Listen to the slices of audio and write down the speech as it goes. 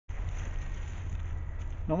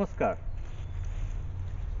নমস্কাৰ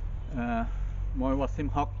মই ৱাছিম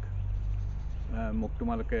হক মোক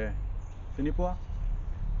তোমালোকে চিনি পোৱা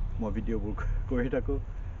মই ভিডিঅ'বোৰ কৰি থাকোঁ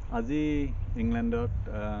আজি ইংলেণ্ডত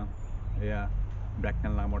এয়া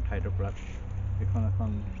ব্ৰেকনেল নামৰ ঠাইটোৰ পৰা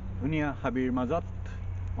এখন ধুনীয়া হাবিৰ মাজত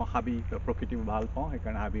মই হাবি প্ৰকৃতি ভাল পাওঁ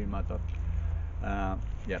সেইকাৰণে হাবিৰ মাজত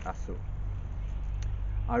ইয়াত আছোঁ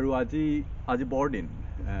আৰু আজি বৰদিন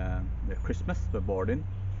খ্ৰীষ্টমাছ বা বৰদিন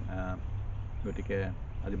গতিকে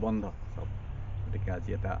আজি বন্ধ সব গতিকে আজি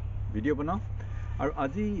এটা ভিডিঅ' বনাওঁ আৰু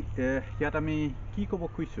আজি ইয়াত আমি কি ক'ব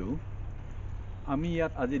খুজিছোঁ আমি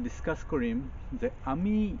ইয়াত আজি ডিছকাছ কৰিম যে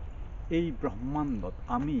আমি এই ব্ৰহ্মাণ্ডত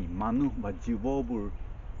আমি মানুহ বা জীৱবোৰ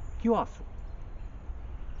কিয় আছোঁ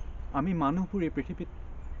আমি মানুহবোৰ এই পৃথিৱীত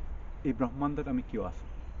এই ব্ৰহ্মাণ্ডত আমি কিয় আছোঁ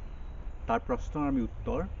তাৰ প্ৰশ্নৰ আমি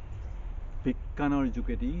উত্তৰ বিজ্ঞানৰ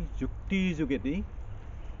যোগেদি যুক্তিৰ যোগেদি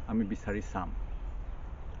আমি বিচাৰি চাম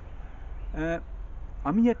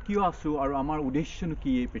আমি ইয়াত কিয় আছোঁ আৰু আমাৰ উদ্দেশ্যনো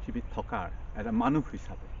কি এই পৃথিৱীত থকাৰ এটা মানুহ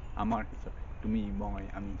হিচাপে আমাৰ হিচাপে তুমি মই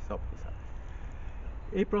আমি চব হিচাপে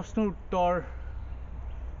এই প্ৰশ্নৰ উত্তৰ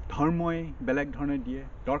ধৰ্মই বেলেগ ধৰণে দিয়ে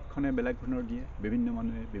দৰ্শনে বেলেগ ধৰণৰ দিয়ে বিভিন্ন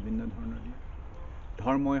মানুহে বিভিন্ন ধৰণৰ দিয়ে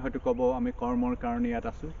ধৰ্মই হয়তো ক'ব আমি কৰ্মৰ কাৰণে ইয়াত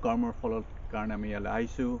আছোঁ কৰ্মৰ ফলৰ কাৰণে আমি ইয়ালৈ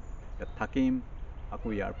আহিছোঁ ইয়াত থাকিম আকৌ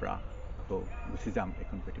ইয়াৰ পৰা আকৌ গুচি যাম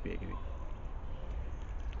এইখন পৃথিৱী এৰি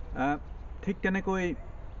ঠিক তেনেকৈ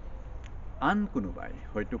আন কোনোবাই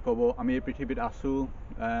হয়তো ক'ব আমি এই পৃথিৱীত আছোঁ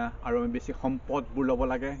আৰু আমি বেছি সম্পদবোৰ ল'ব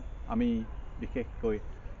লাগে আমি বিশেষকৈ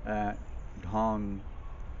ধন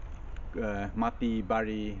মাটি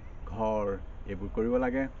বাৰী ঘৰ এইবোৰ কৰিব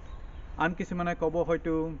লাগে আন কিছুমানে ক'ব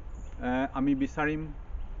হয়তো আমি বিচাৰিম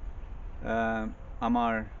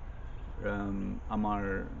আমাৰ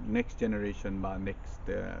নেক্সট জেনেৰেশ্যন বা নেক্সট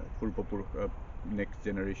পূৰ্বপুৰুষ নেক্সট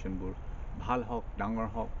জেনেৰেশ্যনবোৰ ভাল হওক ডাঙৰ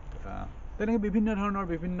হওক তেনেকৈ বিভিন্ন ধৰণৰ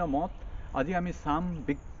বিভিন্ন মত আজি আমি চাম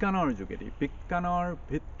বিজ্ঞানৰ যোগেদি বিজ্ঞানৰ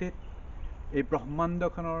ভিত্তিত এই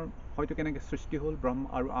ব্ৰহ্মাণ্ডখনৰ হয়তো কেনেকৈ সৃষ্টি হ'ল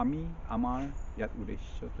আৰু আমি আমাৰ ইয়াত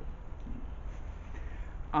উদ্দেশ্যটো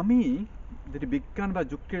আমি যদি বিজ্ঞান বা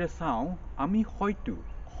যুক্তিৰে চাওঁ আমি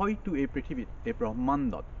হয়তো এই পৃথিৱীত এই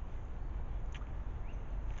ব্ৰহ্মাণ্ডত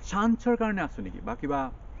চান্সৰ কাৰণে আছোঁ নেকি বা কিবা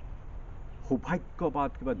সৌভাগ্য বা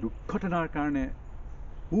কিবা দুৰ্ঘটনাৰ কাৰণে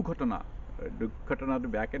দুৰ্ঘটনাটো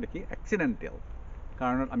বেয়াকৈ দেখি এক্সিডেণ্টেল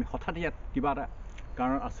কাৰণত আমি হঠাৎ ইয়াত কিবা এটা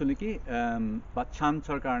কাৰণত আছোঁ নেকি বা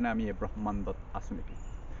চান্সৰ কাৰণে আমি এই ব্ৰহ্মাণ্ডত আছোঁ নেকি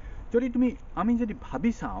আমি যদি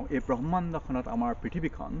ভাবি চাওঁ এই ব্ৰহ্মাণ্ডখনত আমাৰ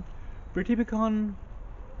পৃথিৱীখন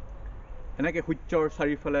এনেকৈ সূৰ্যৰ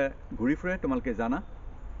চাৰিওফালে ঘূৰি ফুৰে তোমালোকে জানা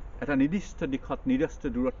এটা নিৰ্দিষ্ট দিশত নিৰ্দিষ্ট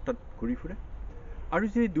দূৰত্বত ঘূৰি ফুৰে আৰু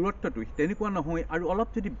যদি দূৰত্বটো তেনেকুৱা নহয় আৰু অলপ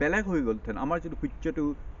যদি বেলেগ হৈ গ'লহেঁতেন আমাৰ যদি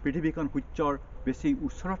পৃথিৱীখন সূৰ্যৰ বেছি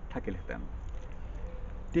ওচৰত থাকিলহেঁতেন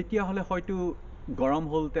তেতিয়াহ'লে হয়তো গৰম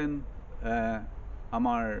হ'লহেঁতেন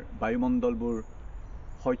আমাৰ বায়ুমণ্ডলবোৰ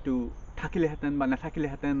হয়তো থাকিলেহেঁতেন বা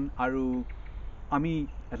নাথাকিলেহেঁতেন আৰু আমি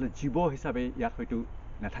এটা জীৱ হিচাপে ইয়াত হয়তো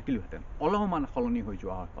নাথাকিলোহেঁতেন অলপমান সলনি হৈ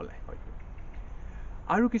যোৱা হ'লে হয়তো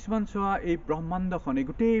আৰু কিছুমান চোৱা এই ব্ৰহ্মাণ্ডখন এই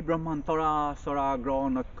গোটেই ব্ৰহ্মাণ্ড তৰা চৰা গ্ৰহ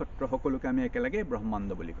নক্ষত্ৰ সকলোকে আমি একেলগে ব্ৰহ্মাণ্ড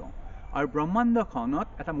বুলি কওঁ আৰু ব্ৰহ্মাণ্ডখনত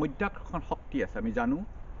এটা মধ্যাকৰ্ষণ শক্তি আছে আমি জানো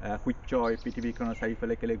সূৰ্যই পৃথিৱীখনৰ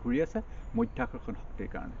চাৰিওফালে কেলে ঘূৰি আছে মধ্যাকৰ্ষণ শক্তিৰ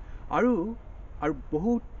কাৰণে আৰু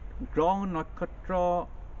বহুত গ্ৰহ নক্ষত্ৰ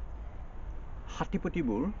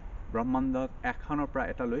হাতীপতিবোৰ ব্ৰহ্মাণ্ডত এখনৰ পৰা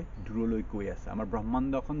এটালৈ দূৰলৈ গৈ আছে আমাৰ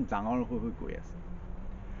ব্ৰহ্মাণ্ডখন ডাঙৰ হৈ গৈ আছে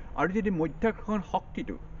আৰু যদি মধ্যাকৰ্ষণ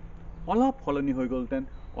শক্তিটো অলপ সলনি হৈ গ'লহেঁতেন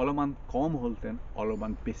অলপমান কম হ'লহেঁতেন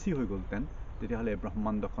অলপমান বেছি হৈ গ'লহেঁতেন তেতিয়াহ'লে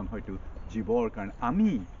ব্ৰহ্মাণ্ডখন হয়তো জীৱৰ কাৰণে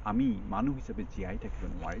আমি মানুহ হিচাপে জীয়াই থাকিব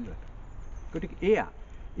নোৱাৰিলোহেঁতেন গতিকে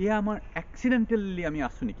এয়া আমাৰ এক্সিডেণ্টেলি আমি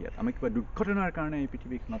আছোঁ নেকি ইয়াত আমি কিবা দুৰ্ঘটনাৰ কাৰণে এই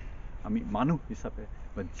পৃথিৱীখনত আমি মানুহ হিচাপে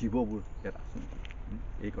বা জীৱবোৰ ইয়াত আছোঁ নেকি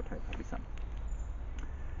এই কথাই ভাবি চাম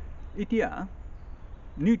এতিয়া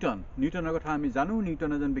নিউটনৰ কথা আমি জানো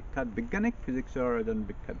নিউটন এজন বিখ্যাত বৈজ্ঞানিক ফিজিক্সৰ এজন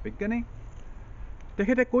বিখ্যাত বৈজ্ঞানিক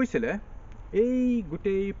তেখেতে কৈছিলে এই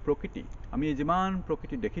গোটেই প্ৰকৃতি আমি যিমান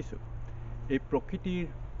প্ৰকৃতি দেখিছোঁ এই প্ৰকৃতিৰ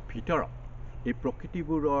ভিতৰত এই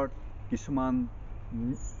প্ৰকৃতিবোৰৰ কিছুমান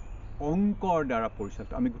অংকৰ দ্বাৰা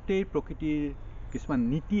পৰিচালিত আমি গোটেই প্ৰকৃতিৰ কিছুমান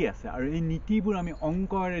নীতি আছে আৰু এই নীতিবোৰ আমি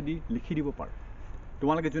অংকৰেদি লিখি দিব পাৰোঁ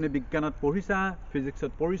তোমালোকে যোনে বিজ্ঞানত পঢ়িছা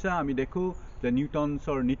ফিজিক্সত পঢ়িছা আমি দেখোঁ যে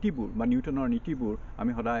নিউটনৰ নীতিবোৰ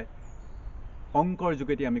আমি সদায় অংকৰ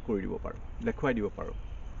যোগেদি আমি কৰি দিব পাৰোঁ দেখুৱাই দিব পাৰোঁ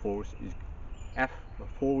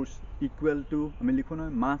ফ'ৰ্চ ইকুৱেল টু আমি লিখোঁ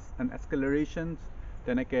নহয় মাছ এণ্ড এক্সেলাৰেশ্যনছ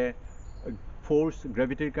তেনেকৈ ফ'ৰ্চ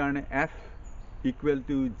গ্ৰেভিটিৰ কাৰণে F equal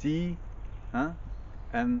to G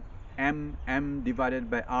and m divided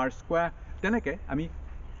by r square তেনেকৈ আমি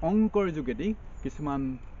অংকৰ যোগেদি কিছুমান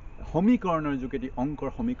সমীকৰণৰ যোগেদি অংকৰ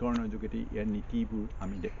সমীকৰণৰ যোগেদি ইয়াৰ নীতিবোৰ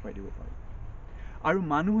আমি দেখুৱাই দিব পাৰোঁ আৰু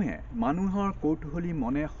মানুহৰ কৌতূহলী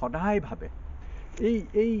মনে সদায় ভাবে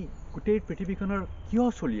এই গোটেই পৃথিৱীখনৰ কিয়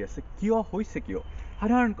চলি আছে কিয় হৈছে কিয়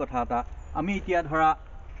সাধাৰণ কথা এটা আমি এতিয়া ধৰা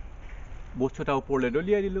বস্তু এটা ওপৰলৈ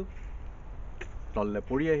দলিয়াই দিলোঁ তললৈ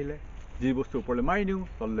পৰি আহিলে যি বস্তু ওপৰলৈ মাৰি দিওঁ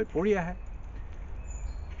তললৈ পৰি আহে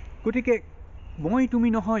গতিকে মই তুমি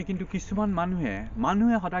নহয় কিন্তু কিছুমান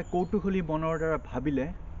মানুহে সদায় কৌতূহলী মনৰ দ্বাৰা ভাবিলে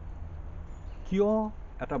কিয়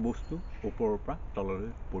এটা বস্তু ওপৰৰ পৰা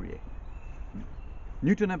তললৈ পৰি আহিলে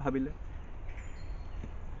নিউটনে ভাবিলে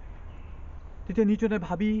তেতিয়া নিউটনে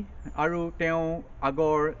ভাবি আৰু তেওঁ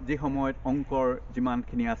আগৰ যি সময়ত অংকৰ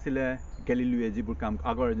যিমানখিনি আছিলে গেলিলিওৱে যিবোৰ কাম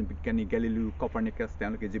আগৰ বিজ্ঞানী গেলিলিও কপাৰ্নিকাছ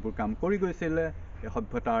তেওঁলোকে যিবোৰ কাম কৰি গৈছিলে এই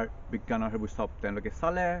সভ্যতাৰ বিজ্ঞানৰ সেইবোৰ চব তেওঁলোকে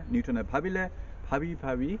চালে নিউটনে ভাবিলে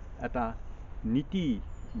ভাবি এটা নীতি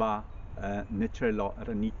বা নেচাৰেল ল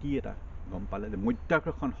এটা নীতি এটা গম পালে যে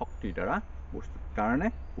মধ্যাকৰ্ষণ শক্তিৰ দ্বাৰা কাৰণে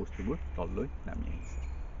বস্তুবোৰ তললৈ নামি আহিছে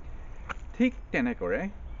ঠিক তেনেকৰে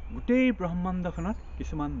গোটেই ব্ৰহ্মাণ্ডখনত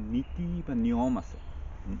কিছুমান নীতি বা নিয়ম আছে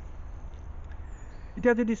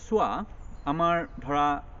এতিয়া যদি চোৱা আমাৰ ধৰা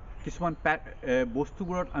কিছুমান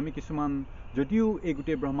বস্তুবোৰত আমি কিছুমান যদিও এই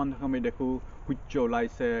গোটেই ব্ৰহ্মাণ্ডখন আমি দেখোঁ সূৰ্য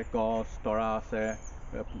ওলাইছে গছ তৰা আছে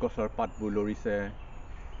গছৰ পাতবোৰ লৰিছে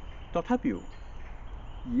তথাপিও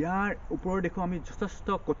ইয়াৰ ওপৰত দেখোঁ আমি যথেষ্ট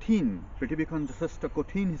কঠিন পৃথিৱীখন যথেষ্ট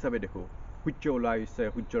কঠিন হিচাপে দেখোঁ সূৰ্য ওলাইছে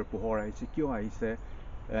সূৰ্যৰ পোহৰ আহিছে কিয় আহিছে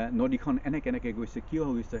নদীখন এনেকৈ গৈছে কিয়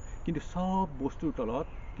গৈছে কিন্তু সব বস্তুৰ তলত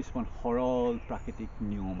কিছুমান সৰল প্ৰাকৃতিক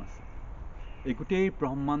নিয়ম আছে এই গোটেই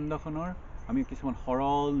ব্ৰহ্মাণ্ডখনৰ আমি কিছুমান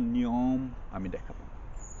সৰল নিয়ম আমি দেখা পাওঁ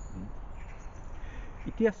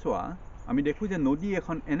এতিয়া চোৱা আমি দেখোঁ যে নদী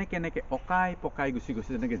এখন এনেকৈ অকাই পকাই গুচি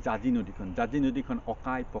গৈছে যেনেকৈ জাজি নদীখন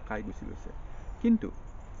অকাই পকাই গুচি গৈছে কিন্তু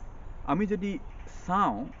আমি যদি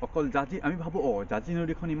চাওঁ অকল আমি ভাবোঁ জাজি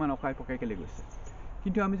নদীখন ইমান অকাই পকাই কেলৈ গৈছে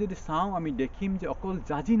কিন্তু আমি যদি চাওঁ আমি দেখিম যে অকল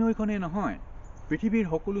জাজি নৈখনেই নহয় পৃথিৱীৰ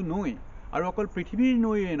সকলো নৈ আৰু অকল পৃথিৱীৰ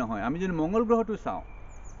নৈয়ে নহয় আমি যদি মংগল গ্ৰহটো চাওঁ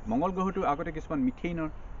মংগল গ্ৰহটোৰ আগতে কিছুমান মিথেইনৰ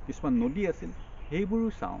কিছুমান নদী আছিল সেইবোৰো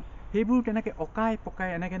চাওঁ সেইবোৰ তেনেকৈ অকাই পকাই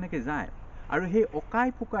এনেকৈ যায় আৰু সেই অকাই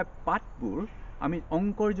পকাই পাতবোৰ আমি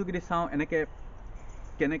অংকৰ যোগেদি চাওঁ এনেকৈ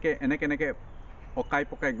অকাই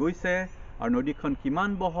পকাই গৈছে আৰু নদীখন কিমান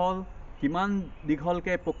বহল কিমান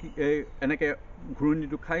দীঘলকৈ এনেকৈ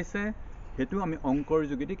ঘূৰণিটো খাইছে সেইটো আমি অংকৰ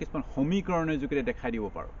যোগেদি কিছুমান সমীকৰণৰ যোগেদি দেখাই দিব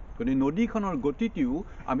পাৰোঁ গতিকে নদীখনৰ গতিটোও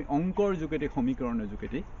আমি অংকৰ যোগেদি সমীকৰণৰ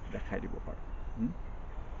যোগেদি দেখাই দিব পাৰোঁ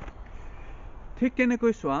ঠিক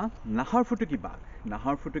তেনেকৈ চোৱা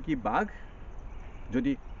নাহৰ ফুটুকী বাঘ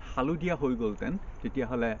যদি হালধীয়া হৈ গ'লহেঁতেন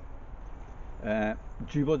তেতিয়াহ'লে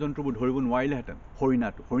জীৱ জন্তুবোৰ ধৰিব নোৱাৰিলেহেঁতেন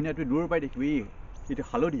হৰিণাটোৱে দূৰৰ পৰাই দেখিব এইটো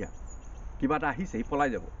হালধীয়া কিবা এটা আহিছে সি পলাই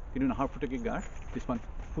যাব কিন্তু নাহৰ ফুটুকী গাৰ কিছুমান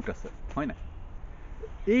ফুট আছে হয় নাই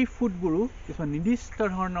এই ফুটবোৰো কিছুমান নিৰ্দিষ্ট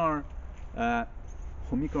ধৰণৰ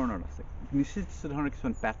সমীকৰণত আছে নিৰ্দিষ্ট ধৰণৰ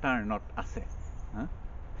কিছুমান পেটাৰ্ণত আছে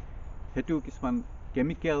সেইটো কিছুমান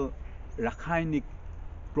কেমিকেল ৰাসায়নিক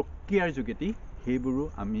প্ৰক্ৰিয়াৰ যোগেদি সেইবোৰো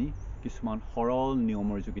আমি কিছুমান সৰল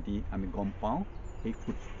নিয়মৰ যোগেদি আমি গম পাওঁ সেই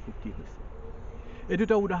ফুট কি হৈছে এই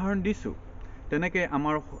দুটা উদাহৰণ দিছোঁ তেনেকৈ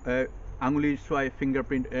আমাৰ আঙুলিৰ চোৱাই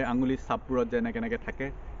ফিংগাৰপ্ৰিণ্ট আঙুলিৰ চাপবোৰত যে এনেকৈ থাকে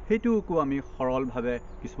সেইটোকো আমি সৰলভাৱে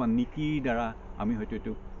কিছুমান নীতিৰ দ্বাৰা আমি হয়তো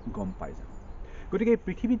এইটো গম পাই যাওঁ গতিকে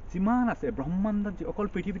পৃথিৱীত যিমান আছে ব্ৰহ্মাণ্ডত অকল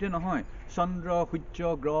পৃথিৱীতে নহয় চন্দ্ৰ সূৰ্য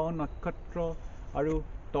গ্ৰহ নক্ষত্ৰ আৰু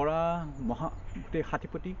তৰা গোটেই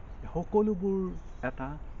হাতীপতি সকলোবোৰ এটা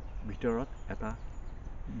ভিতৰত এটা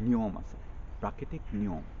নিয়ম আছে প্ৰাকৃতিক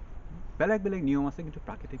নিয়ম বেলেগ নিয়ম আছে কিন্তু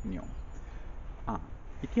প্ৰাকৃতিক নিয়ম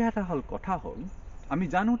এতিয়া এটা কথা হ'ল আমি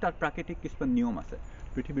জানো তাত প্ৰাকৃতিক কিছুমান নিয়ম আছে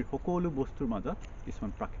পৃথিৱীৰ সকলো বস্তুৰ মাজত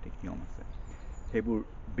কিছুমান প্ৰাকৃতিক নিয়ম আছে সেইবোৰ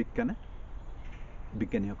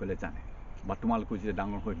বিজ্ঞানীসকলে জানে বা তোমালোকে যেতিয়া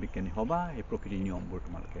ডাঙৰ হৈ বিজ্ঞানী হ'বা এই প্ৰকৃতিৰ নিয়মবোৰ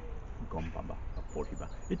তোমালোকে গম পাবা বা পঢ়িবা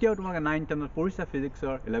এতিয়াও তোমালোকে 9-10ত পঢ়িছা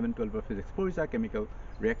ফিজিক্সৰ 11-12ৰ ফিজিক্স পঢ়িছা কেমিকেল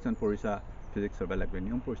ৰিয়েকশ্যন পঢ়িছা ফিজিক্সৰ বেলেগ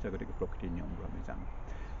নিয়ম পঢ়িছা গতিকে প্ৰকৃতিৰ নিয়মবোৰ আমি জানো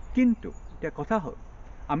কিন্তু এতিয়া কথা হ'ল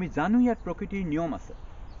আমি জানো ইয়াত প্ৰকৃতিৰ নিয়ম আছে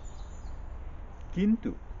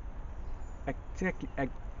কিন্তু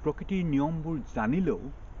প্ৰকৃতিৰ নিয়মবোৰ জানিলেও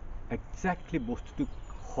একজেক্টলি বস্তুটো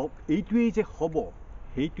এইটোৱেই যে হ'ব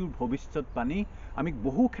সেইটোৰ ভৱিষ্যৎবাণী আমি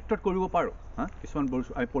বহু ক্ষেত্ৰত কৰিব পাৰোঁ কিছুমান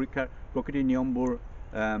বস্তু আমি পৰীক্ষাৰ প্ৰকৃতিৰ নিয়মবোৰ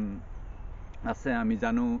আছে আমি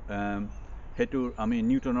জানো সেইটোৰ আমি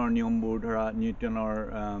নিউটনৰ নিয়মবোৰ ধৰা নিউটনৰ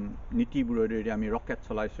নীতিবোৰেদি আমি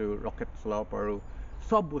ৰকেট চলাব পাৰোঁ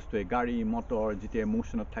সব বস্তুৱে গাড়ী মটৰ যেতিয়া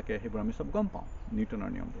মোশ্যনত থাকে সেইবোৰ আমি সব গম পাওঁ নিউটনৰ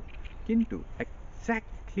নিয়মবোৰ কিন্তু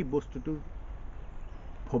একজেক্টলি বস্তুটোৰ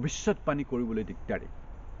ভৱিষ্যৎবাণী কৰিবলৈ দিগদাৰী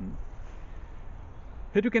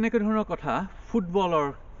সেইটো কেনেকৈ ধৰণৰ কথা ফুটবলৰ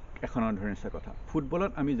এখনৰ ধৰণে কথা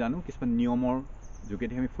ফুটবলত আমি জানো কিছুমান নিয়মৰ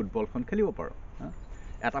যোগেদি আমি ফুটবলখন খেলিব পাৰোঁ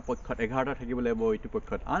এটা পক্ষত 11টা থাকিব লাগিব এইটো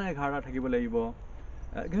পক্ষত আন 11টা থাকিব লাগিব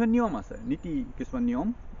কিছুমান নিয়ম আছে নীতি কিছুমান নিয়ম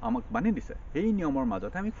আমাক বান্ধি দিছে সেই নিয়মৰ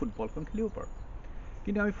মাজতে আমি ফুটবলখন খেলিব পাৰোঁ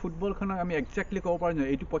কিন্তু আমি ফুটবলখনক আমি একজেক্টলি ক'ব পাৰোঁ যে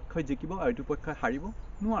এইটো পক্ষই জিকিব আৰু এইটো পক্ষই হাৰিব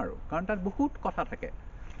নোৱাৰোঁ কাৰণ তাত বহুত কথা থাকে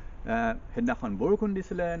সেইদিনাখন বৰষুণ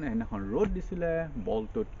দিছিলে নে সেইদিনাখন ৰ'দ দিছিলে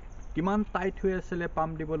বলটোত কিমান টাইট হৈ আছিলে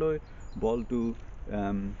পাম্প দিবলৈ বলটো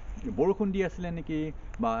বৰষুণ দি আছিলে নেকি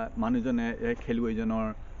বা মানুহজনে খেলুৱৈজনৰ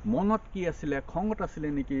মনত কি আছিলে খঙত আছিলে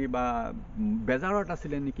নেকি বা বেজাৰত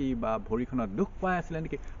আছিলে নেকি বা ভৰিখনত দুখ পাই আছিলে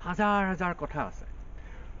নেকি হাজাৰ হাজাৰ কথা আছে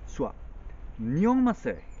চোৱা নিয়ম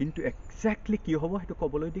আছে কিন্তু একজেক্টলি কি হ'ব সেইটো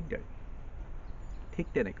ক'বলৈ দিগদাৰ ঠিক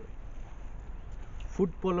তেনেকৈ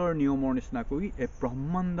ফুটবলৰ নিয়মৰ নিচিনাকৈ এই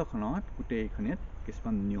ব্ৰহ্মাণ্ডখনত গোটেইখনিত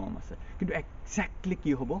কিছুমান নিয়ম আছে কিন্তু একজেক্টলি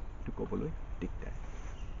কি হ'ব সেইটো ক'বলৈ দিগদাৰ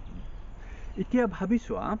এতিয়া ভাবি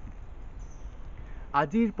চোৱা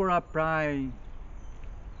আজিৰ পৰা প্ৰায়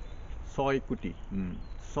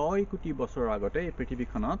 6 কোটি বছৰৰ আগতে এই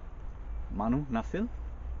পৃথিৱীখনত মানুহ নাছিল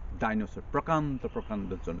ডাইনোছৰ প্ৰকাণ্ড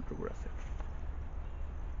জন্তুবোৰ আছে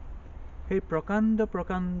সেই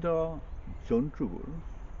প্ৰকাণ্ড জন্তুবোৰ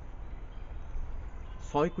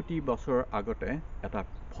 6 কোটি বছৰ আগতে এটা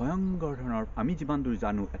ভয়ংকৰ ধৰণৰ আমি যিমান দূৰ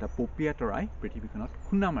জানো এটা পপীয়া তৰাই পৃথিৱীখনত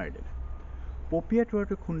খুন্দা মাৰি দিলে পপীয়া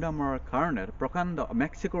তৰাটো খুন্দা মৰাৰ কাৰণে প্ৰকাণ্ড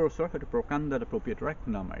মেক্সিকোৰ ওচৰত সেইটো প্ৰকাণ্ড এটা পপীয়া তৰাই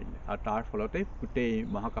খুন্দা মাৰি দিলে আৰু তাৰ ফলতে গোটেই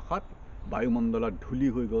মহাকাশত বায়ুমণ্ডলত ধূলি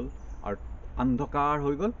হৈ গ'ল আৰু অন্ধকাৰ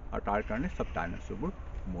হৈ গ'ল আৰু তাৰ কাৰণে চব ডাইনোছৰবোৰ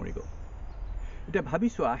মৰি গ'ল এতিয়া ভাবি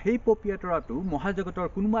চোৱা সেই পপীয়া তৰাটো মহাজগতৰ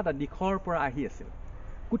কোনোবা এটা দিশৰ পৰা আহি আছিল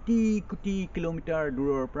কোটি কোটি কিলোমিটাৰ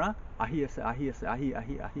দূৰৰ পৰা আহি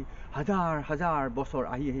হাজাৰ বছৰ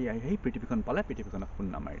আহি সেই পৃথিৱীখন পালে পৃথিৱীখনক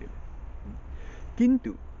খুন্দা মাৰি দিলে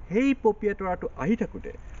কিন্তু সেই পপীয়া তৰাটো আহি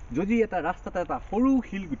থাকোঁতে যদি এটা ৰাস্তাতে এটা সৰু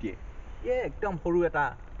শিলগুটিয়ে একদম সৰু এটা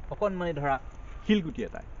অকণমানি ধৰা শিলগুটি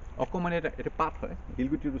এটাই অকণমানি এটা পাত হয়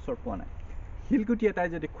শিলগুটিৰ ওচৰত পোৱা নাই শিলগুটি এটাই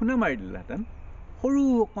যদি খুন্দা মাৰি দিলেহেঁতেন সৰু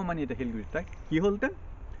অকণমানি এটা শিলগুটি এটাই কি হ'লহেঁতেন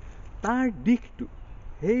তাৰ দিশটো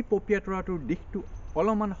সেই পপীয়া তৰাটোৰ দিশটো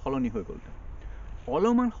অলপমান সলনি হৈ গ'লহেঁতেন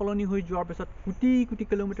অলপমান সলনি হৈ যোৱাৰ পিছত কোটি কোটি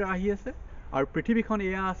কিলোমিটাৰ আহি আছে আৰু পৃথিৱীখন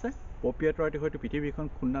এয়া আছে পপীয়া তৰাটো হয়তো পৃথিৱীখন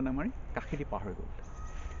খুন্দা নামাৰি কাষেদি পাৰ হৈ গ'লহেঁতেন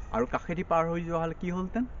আৰু কাষেদি পাৰ হৈ যোৱা হ'লে কি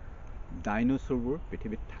হ'লহেঁতেন ডাইনোছৰবোৰ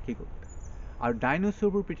পৃথিৱীত থাকি গ'লহেঁতেন আৰু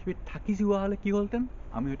ডাইনোছৰবোৰ পৃথিৱীত থাকি যোৱা হ'লে কি হ'লহেঁতেন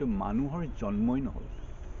আমি হয়তো মানুহৰ জন্মই নহ'লহেঁতেন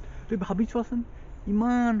তুমি ভাবি চোৱাচোন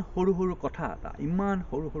ইমান সৰু কথা এটা ইমান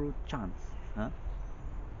সৰু চান্স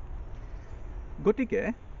গতিকে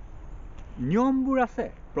নিয়মবোৰ আছে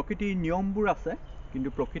প্ৰকৃতিৰ নিয়মবোৰ আছে কিন্তু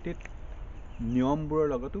প্ৰকৃতিত নিয়মবোৰৰ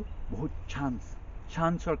লগতো বহুত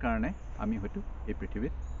চান্সৰ কাৰণে আমি হয়তো এই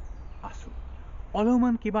পৃথিৱীত আছোঁ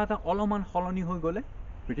অলপমান কিবা এটা অলপমান সলনি হৈ গ'লে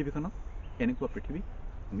পৃথিৱীখনত এনেকুৱা পৃথিৱী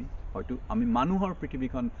আমি মানুহৰ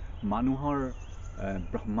পৃথিৱীখন মানুহৰ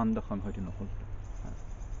ব্ৰহ্মাণ্ডখন হয়তো নহ'ল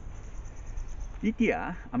এতিয়া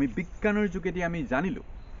আমি বিজ্ঞানৰ যোগেদি আমি জানিলোঁ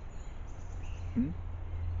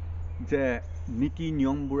যে নীতি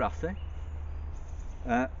নিয়মবোৰ আছে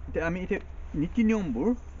আমি এতিয়া নীতি নিয়মবোৰ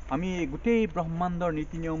আমি গোটেই ব্ৰহ্মাণ্ডৰ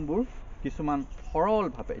নীতি নিয়মবোৰ কিছুমান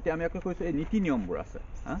সৰলভাৱে এতিয়া আমি আকৌ কৈছোঁ এই নীতি নিয়মবোৰ আছে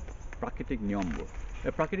প্ৰাকৃতিক নিয়মবোৰ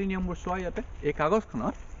এই প্ৰাকৃতিক নিয়মবোৰ চোৱা ইয়াতে এই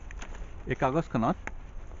কাগজখনত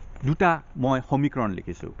দুটা মই সমীকৰণ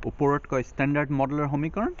লিখিছোঁ ওপৰত কয় ষ্টেণ্ডাৰ্ড মডেলৰ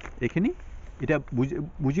সমীকৰণ এইখিনি এতিয়া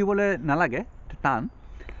বুজিবলৈ নালাগে টান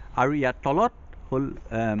আৰু ইয়াৰ তলত হ'ল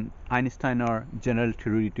আইনষ্টাইনৰ জেনেৰেল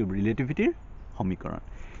থিয়ৰী অফ ৰিলেটিভিটিৰ সমীকৰণ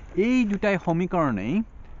এই দুটাই সমীকৰণেই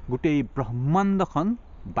গোটেই ব্ৰহ্মাণ্ডখন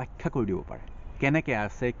ব্যাখ্যা কৰি দিব পাৰে কেনেকৈ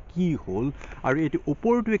আছে কি হ'ল আৰু এইটো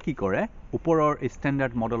ওপৰটোৱে কি কৰে ওপৰৰ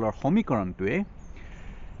ষ্টেণ্ডাৰ্ড মডেলৰ সমীকৰণটোৱে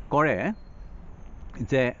কৰে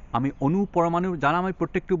যে আমি পৰমাণু জানা আমি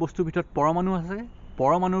প্ৰত্যেকটো বস্তুৰ ভিতৰত পৰমাণু আছে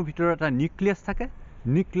পৰমাণুৰ ভিতৰত এটা নিউক্লিয়াছ থাকে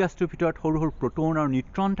নিউক্লিয়াছটোৰ ভিতৰত সৰু প্ৰ'টন আৰু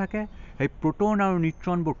নিউট্ৰন থাকে সেই প্ৰ'টন আৰু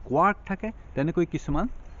নিউট্ৰনবোৰ কোৱাৰ্ক থাকে তেনেকৈ কিছুমান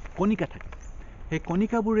কণিকা থাকে সেই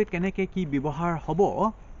কণিকাবোৰে কেনেকৈ কি ব্যৱহাৰ হ'ব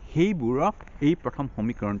সেইবোৰক এই প্ৰথম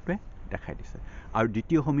সমীকৰণটোৱে দেখাই দিছে আৰু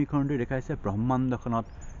দ্বিতীয় সমীকৰণটোৱে দেখাইছে ব্ৰহ্মাণ্ডখনত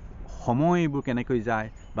সময়বোৰ কেনেকৈ যায়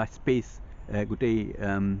বা গোটেই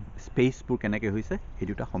স্পেচবোৰ কেনেকৈ হৈছে এই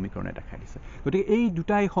দুটা সমীকৰণে দেখাই দিছে গতিকে এই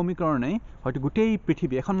দুটাই সমীকৰণে হয়তো গোটেই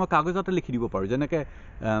পৃথিৱী এখন মই কাগজতে লিখি দিব পাৰোঁ যেনেকৈ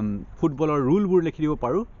ফুটবলৰ ৰুলবোৰ লিখি দিব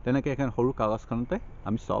পাৰোঁ তেনেকৈ এখন সৰু কাগজখনতে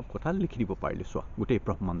আমি চব কথা লিখি দিব পাৰিলোঁ চোৱা গোটেই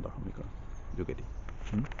ব্ৰহ্মাণ্ডৰ সমীকৰণ যোগেদি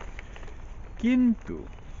কিন্তু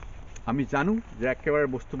আমি জানো যে একেবাৰে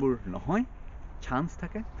বস্তুবোৰ নহয় চান্স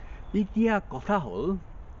থাকে এতিয়া কথা হ'ল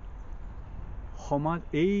সমাজ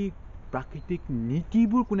এই প্ৰাকৃতিক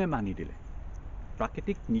নীতিবোৰ কোনে মানি দিলে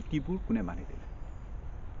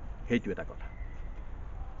সেইটো এটা কথা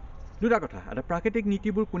দুটা কথা, এটা প্ৰাকৃতিক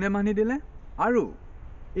নীতিবোৰ কোনে মানি দিলে, আৰু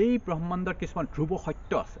এই ব্ৰহ্মাণ্ডৰ কিছুমান ধ্ৰুৱ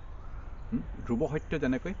সত্য আছে। ধ্ৰুৱ সত্য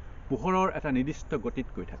যেনেকৈ পোহৰৰ এটা নিৰ্দিষ্ট গতিত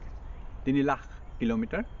গৈ থাকে 3 লাখ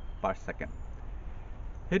কিলোমিটাৰ পাৰ ছেকেণ্ড।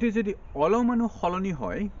 সেইটো যদি অলপমানো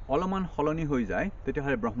অলপমান সলনি হৈ যায়,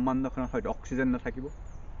 তেতিয়াহ'লে ব্ৰহ্মাণ্ডখনত হয়তো অক্সিজেন নাথাকিব,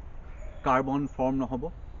 কাৰ্বন ফৰ্ম নহ'ব,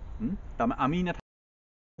 তাৰমানে আমি নাথাকিব।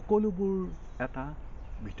 সকলোবোৰ এটা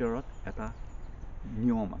ভিতৰত এটা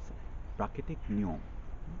নিয়ম আছে, প্ৰাকৃতিক নিয়ম।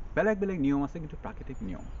 বেলেগ বেলেগ নিয়ম আছে, কিন্তু প্ৰাকৃতিক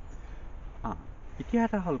নিয়ম। এতিয়া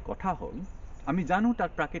এটা কথা হ'ল, আমি জানো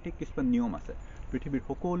তাত প্ৰাকৃতিক কিছুমান নিয়ম আছে। পৃথিৱীৰ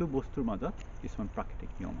সকলো বস্তুৰ মাজত কিছুমান প্ৰাকৃতিক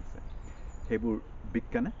নিয়ম আছে। সেইবোৰ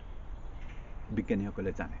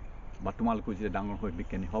বিজ্ঞানীসকলে জানে, বা তোমালোকো যেতিয়া ডাঙৰ হৈ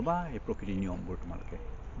বিজ্ঞানী হ'বা, সেই প্ৰকৃতিৰ নিয়মবোৰ তোমালোকে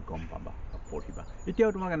গম পাবা বা পঢ়িবা।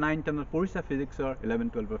 এতিয়াও তোমালোকে 9-10ত পঢ়িছা, ফিজিক্সৰ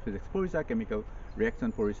 11-12ৰ ফিজিক্স পঢ়িছা, কেমিকেল ৰিয়েকশ্যন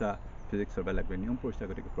পঢ়িছা, ফিজিক্সৰ বেলেগ বেলেগ নিয়ম পঢ়িছা,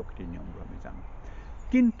 গতিকে প্ৰকৃতিৰ নিয়মবোৰ আমি জানো।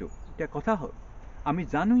 কিন্তু এতিয়া কথা হ'ল, আমি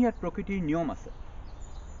জানো ইয়াত প্ৰকৃতিৰ নিয়ম আছে,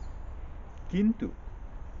 কিন্তু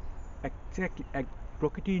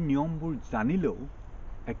প্ৰকৃতিৰ নিয়মবোৰ জানিলেও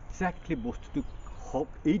একজেক্টলি বস্তুটো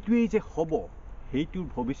এইটোৱেই যে হ'ব, সেইটোৰ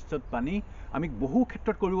ভৱিষ্যৎবাণী আমি বহু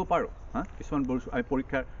ক্ষেত্ৰত কৰিব পাৰোঁ। কিছুমান বস্তু আমি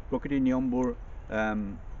পৰীক্ষাৰ প্ৰকৃতিৰ নিয়মবোৰ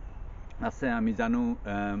আছে, আমি জানো।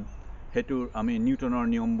 সেইটোৰ আমি নিউটনৰ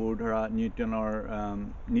নিয়মবোৰ, ধৰা নিউটনৰ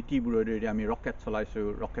নীতিবোৰেদি আমি ৰকেট চলাইছোঁ,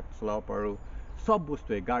 ৰকেট চলাব পাৰোঁ। চব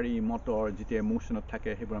বস্তুৱে, গাড়ী মটৰ যেতিয়া মোশ্যনত থাকে,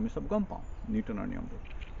 সেইবোৰ আমি চব গম পাওঁ, নিউটনৰ নিয়মবোৰ।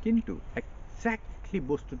 কিন্তু একজেক্টলি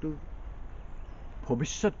বস্তুটোৰ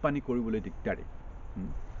ভৱিষ্যৎবাণী কৰিবলৈ দিগদাৰী।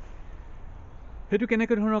 সেইটো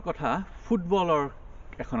কেনেকৈ ধৰণৰ কথা, ফুটবলৰ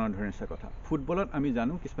এখনৰ ধৰণে কথা। ফুটবলত আমি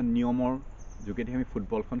জানো কিছুমান নিয়মৰ যোগেদি আমি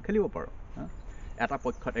ফুটবলখন খেলিব পাৰোঁ। এটা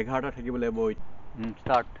পক্ষত 11টা থাকিব লাগিব।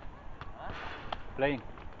 Start playing.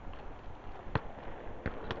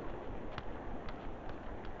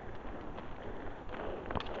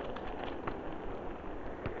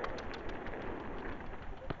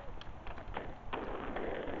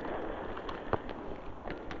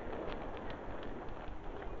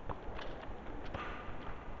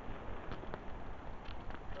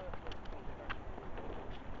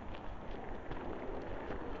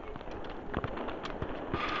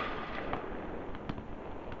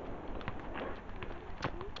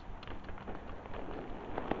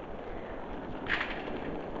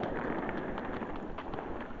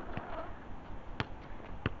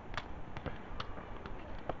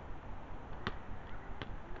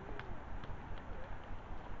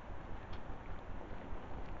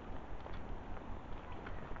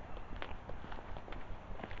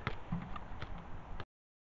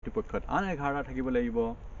 পক্ষত আন 11টা থাকিব লাগিব।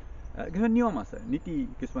 কিছুমান নিয়ম আছে, নীতি,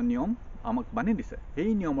 কিছুমান নিয়ম আমাক বান্ধি দিছে।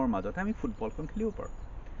 সেই নিয়মৰ মাজতে আমি ফুটবলখন খেলিব পাৰোঁ।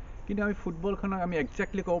 কিন্তু আমি ফুটবলখনক আমি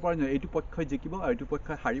একজেক্টলি ক'ব পাৰোঁ যে এইটো পক্ষই জিকিব আৰু এইটো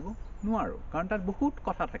পক্ষই হাৰিব, নোৱাৰোঁ। কাৰণ তাত বহুত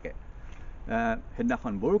কথা থাকে।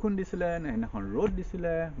 সেইদিনাখন বৰষুণ দিছিলে নে সেইদিনাখন ৰ'দ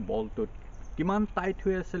দিছিলে, বলটোত কিমান টাইট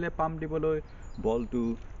হৈ আছিলে পাম্প দিবলৈ, বলটো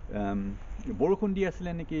বৰষুণ দি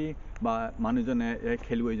আছিলে নেকি, বা মানুহজনে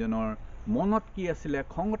খেলুৱৈজনৰ মনত কি আছিলে,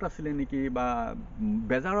 খঙত আছিলে নেকি, বা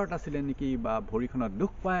বেজাৰত আছিলে নেকি, বা ভৰিখনত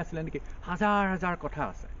দুখ পাই আছিলে নেকি, হাজাৰ হাজাৰ কথা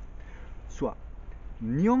আছে। চোৱা,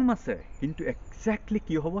 নিয়ম আছে, কিন্তু একজেক্টলি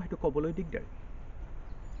কি হ'ব সেইটো ক'বলৈ দিগদাৰী।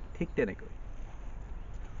 ঠিক তেনেকৈ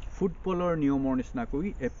ফুটবলৰ নিয়মৰ নিচিনাকৈ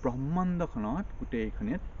এই ব্ৰহ্মাণ্ডখনত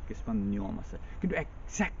গোটেইখনত কিছুমান নিয়ম আছে, কিন্তু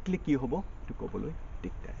একজেক্টলি কি হ'ব সেইটো ক'বলৈ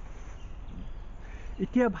দিগদাৰী।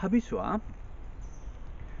 এতিয়া ভাবি চোৱা,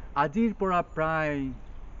 আজিৰ পৰা প্ৰায়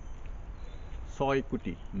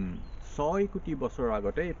 6 কোটি বছৰৰ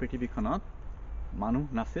আগতে এই পৃথিৱীখনত মানুহ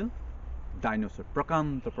নাছিল, ডাইনছৰ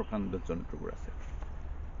প্ৰকাণ্ড জন্তুবোৰ আছিল।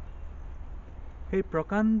 সেই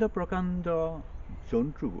প্ৰকাণ্ড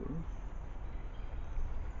জন্তুবোৰ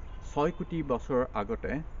 6 কোটি বছৰৰ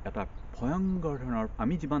আগতে এটা ভয়ংকৰ ধৰণৰ,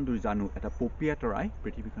 আমি যিমান দূৰ জানো, এটা পপীয়া তৰাই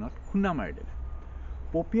পৃথিৱীখনত খুন্দা মাৰি দিলে।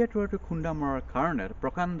 পপীয়া তৰাটো খুন্দা মৰাৰ কাৰণে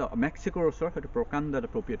মেক্সিকোৰ ওচৰত সেইটো প্ৰকাণ্ড এটা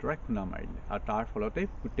পপীয়া তৰাই খুন্দা মাৰি দিলে, আৰু তাৰ ফলতে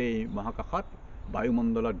গোটেই মহাকাশত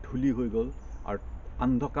বায়ুমণ্ডলত ধূলি হৈ গ'ল আৰু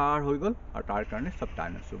অন্ধকাৰ হৈ গ'ল, আৰু তাৰ কাৰণে চব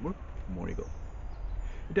ডাইনছৰবোৰ মৰি গ'ল।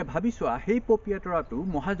 এতিয়া ভাবি চোৱা, সেই পপীয়া তৰাটো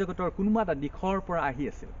মহাজগতৰ কোনোবা এটা দিশৰ পৰা আহি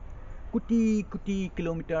আছিল, কোটি কোটি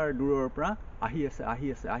কিলোমিটাৰ দূৰৰ পৰা আহি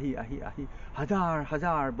হাজাৰ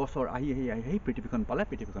হাজাৰ বছৰ আহি পৃথিৱীখন পালে,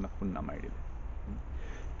 পৃথিৱীখনক খুন্দা মাৰি দিলে।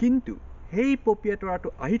 কিন্তু সেই পপীয়া তৰাটো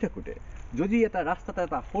আহি থাকোঁতে যদি এটা ৰাস্তাতে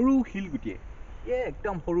এটা সৰু শিলগুটিয়ে,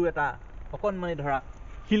 একদম সৰু এটা অকণমানি ধৰা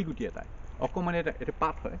শিলগুটি এটাই, অকণমানি এটা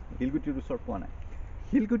পাত হয়, শিলগুটিৰ ওচৰ পোৱা নাই,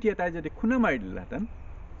 শিলগুটি এটাই যদি খুন্দা মাৰি দিলেহেঁতেন,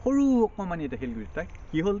 সৰু অকণমানি এটা শিলগুটি এটাই,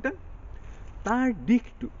 কি হ'লহেঁতেন, তাৰ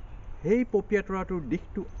দিশটো, সেই পপীয়া তৰাটোৰ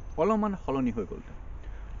দিশটো অলপমান সলনি হৈ গ'লহেঁতেন।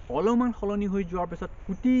 অলপমান সলনি হৈ যোৱাৰ পিছত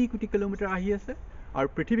কোটি কোটি কিলোমিটাৰ আহি আছে, আৰু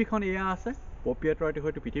পৃথিৱীখন এয়া আছে পপীয়া তৰাটো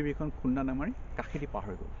হয়তো পৃথিৱীখন খুন্দা নামাৰি কাষেদি পাৰ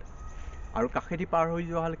হৈ গ'লহেঁতেন আৰু কাষেদি পাৰ হৈ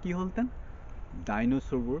যোৱা হ'লে কি হ'লহেঁতেন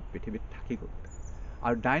ডাইন'ছৰবোৰ পৃথিৱীত থাকি গ'লহেঁতেন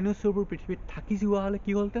আৰু ডাইন'ছৰবোৰ পৃথিৱীত থাকি যোৱা হ'লে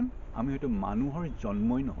কি হ'লহেঁতেন আমি হয়তো মানুহৰ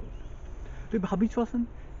জন্মই নহ'লহেঁতেন তুমি ভাবি চোৱাচোন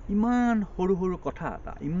ইমান সৰু সৰু কথা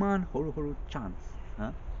এটা ইমান সৰু সৰু চান্স হা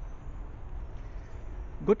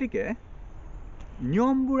গতিকে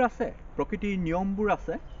নিয়মবোৰ আছে প্ৰকৃতিৰ নিয়মবোৰ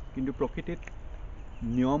আছে কিন্তু প্ৰকৃতিত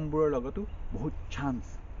নিয়মবোৰৰ লগতো বহুত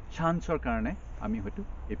চান্সৰ কাৰণে আমি হয়তো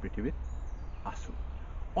এই পৃথিৱীত আছোঁ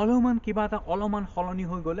অলপমান কিবা এটা অলপমান সলনি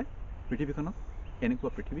হৈ গ'লে পৃথিৱীখনত এনেকুৱা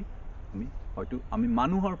পৃথিৱী আমি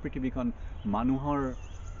মানুহৰ পৃথিৱীখন মানুহৰ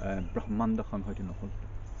ব্ৰহ্মাণ্ডখন হয়তো নহ'ল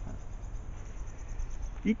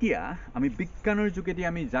এতিয়া আমি বিজ্ঞানৰ যোগেদি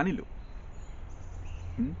আমি জানিলোঁ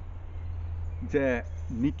যে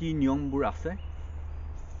নীতি নিয়মবোৰ আছে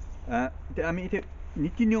এতিয়া আমি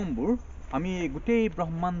নীতি নিয়মবোৰ আমি গোটেই